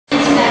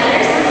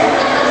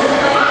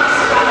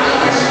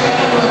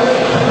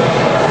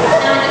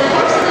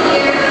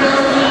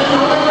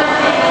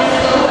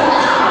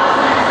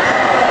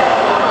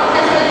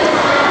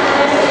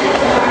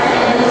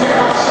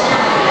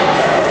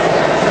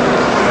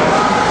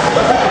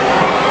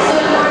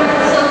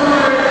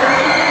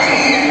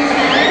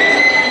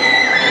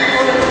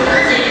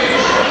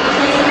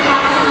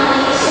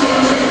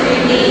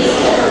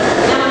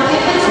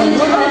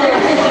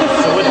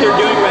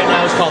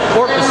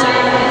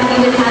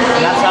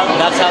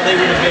That's how they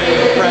would evade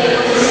the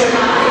predators.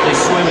 They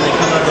swim and they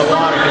come out of the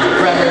water because the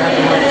predator has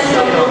to run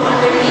straight on them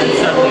and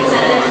suddenly it's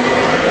gone.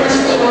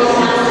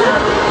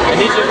 And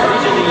these are the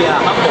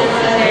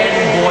Humboldts,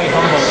 hand boy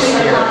Humboldts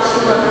here.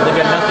 They've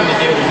got nothing to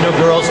do. There's no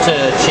girls to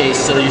chase,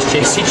 so they just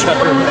chase each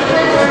other. We'll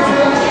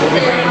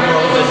be bringing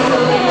girls in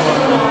for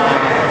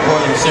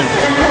them soon.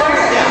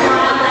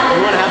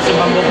 We want to have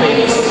some Humboldt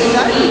babies.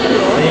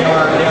 They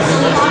are the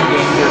most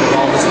endangered of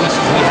all the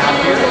species we have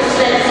here.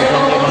 There's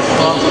only about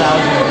 12,000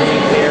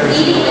 breeding pairs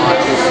in the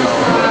wild, so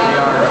they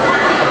are a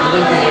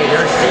blink away.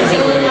 They're a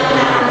season away.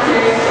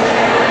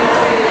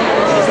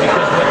 It's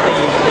because what they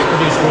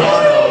produce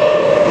guano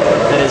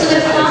that is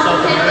South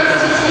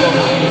American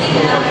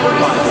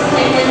worldwide.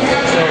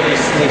 So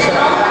they take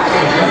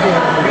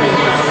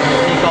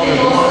all the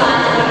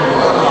guano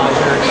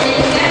fertilizer,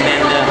 and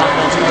then the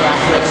Humboldts go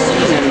after next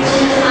season, and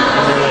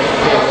they're like,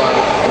 okay, well,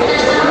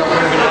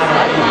 we're going to have an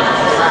idea.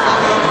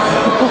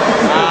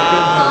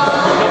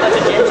 No, that's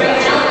a gentoo.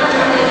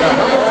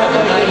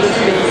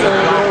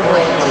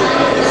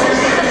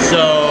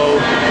 So,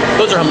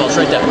 those are Humboldts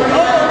right there.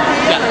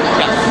 Yeah.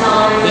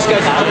 This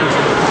guy's a gentoo.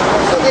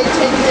 So they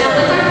take care of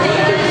it.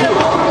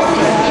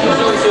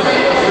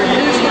 For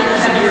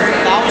years and years,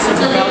 thousands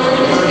and thousands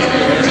of birds have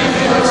been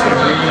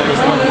breeding on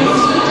this one of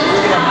these. We're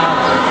going to have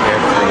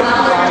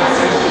 5,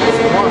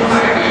 6 months,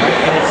 right?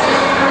 And it's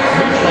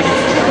like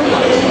it's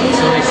fertilized.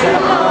 So they set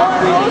up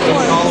they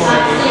take all away,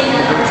 and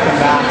the birds come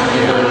back,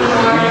 and they're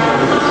breeding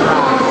over the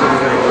track.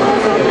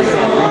 So they're going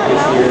to breed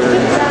this year.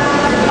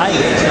 I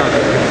think it's not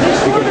good.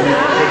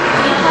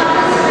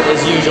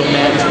 As usual,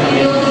 man's come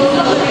in.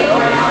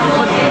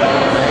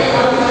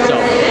 So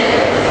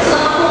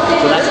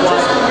that's why.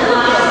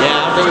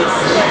 Yeah,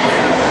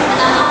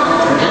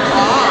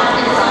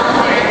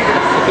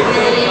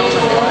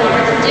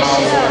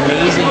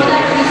 amazing.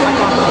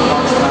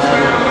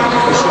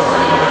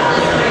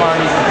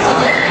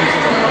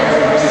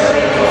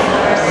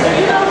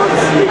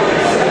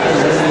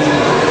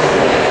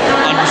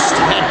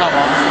 Understand how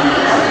awesome.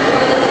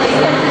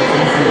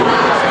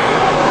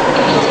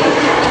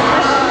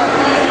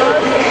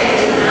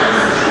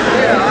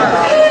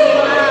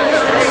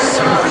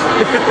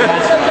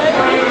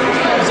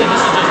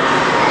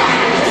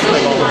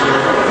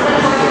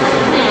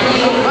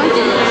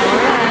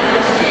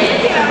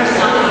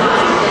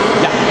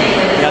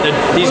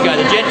 These guys,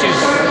 the gentoos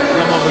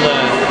come over the.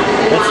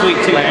 That's sweet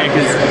too.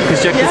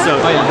 Because check this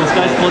out. Oh yeah, this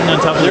guy's floating on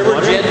top of the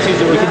water. You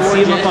can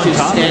see them up on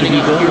top. Standing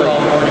If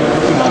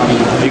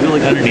you go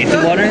like underneath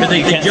the water,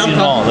 you can't see them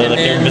all. They're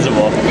like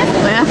invisible.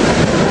 Yeah.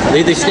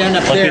 They stand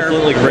up there.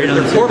 Like right on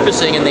the they're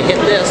porpoising and they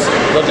hit this.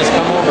 They'll just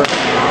come over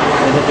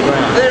and hit the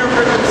ground. They don't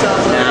hurt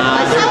themselves.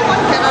 Nah, I saw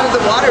one come out of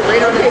the water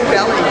right on his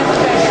belly.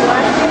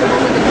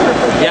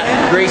 Yeah,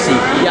 Gracie.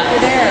 Yeah.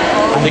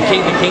 The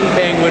king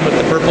penguin with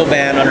the purple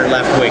band on her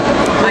left wing.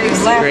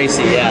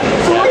 Gracie, yeah.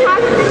 So what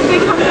happens if they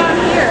come down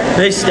here?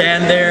 They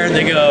stand there and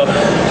they go.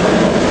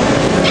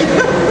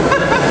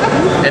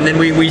 And then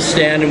we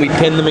stand and we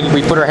pin them,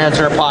 we put our hands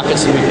in our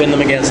pockets and we pin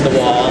them against the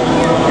wall.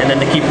 And then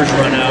the keepers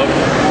run out.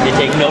 They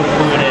take note of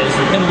who it is.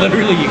 And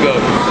literally you go.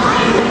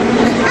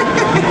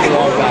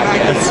 Back.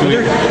 That's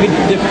sweet.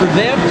 For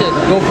them to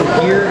go from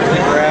here to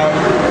the ground,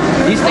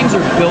 these things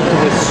are built to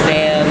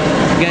withstand.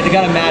 You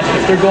got to imagine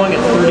if they're going at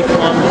 30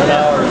 kilometers an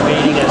hour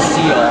evading a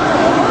seal,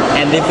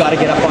 and they've got to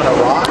get up on a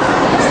rock,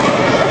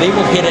 they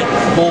will hit it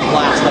full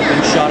blast like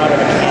being shot out of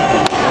a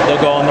cannon.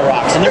 They'll go on the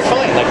rocks, and they're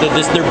fine. Like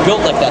they're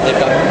built like that. They've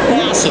got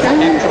massive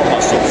pectoral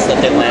muscles that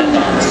they land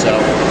on. So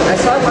I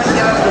saw one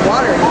get out of the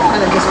water and he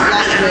kind of just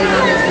flashed right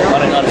on his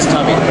belly. on his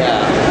tummy.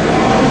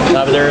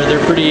 Yeah,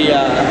 they're pretty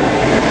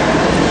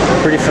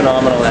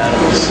phenomenal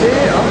animals.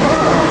 Yeah.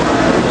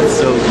 That's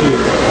so cute.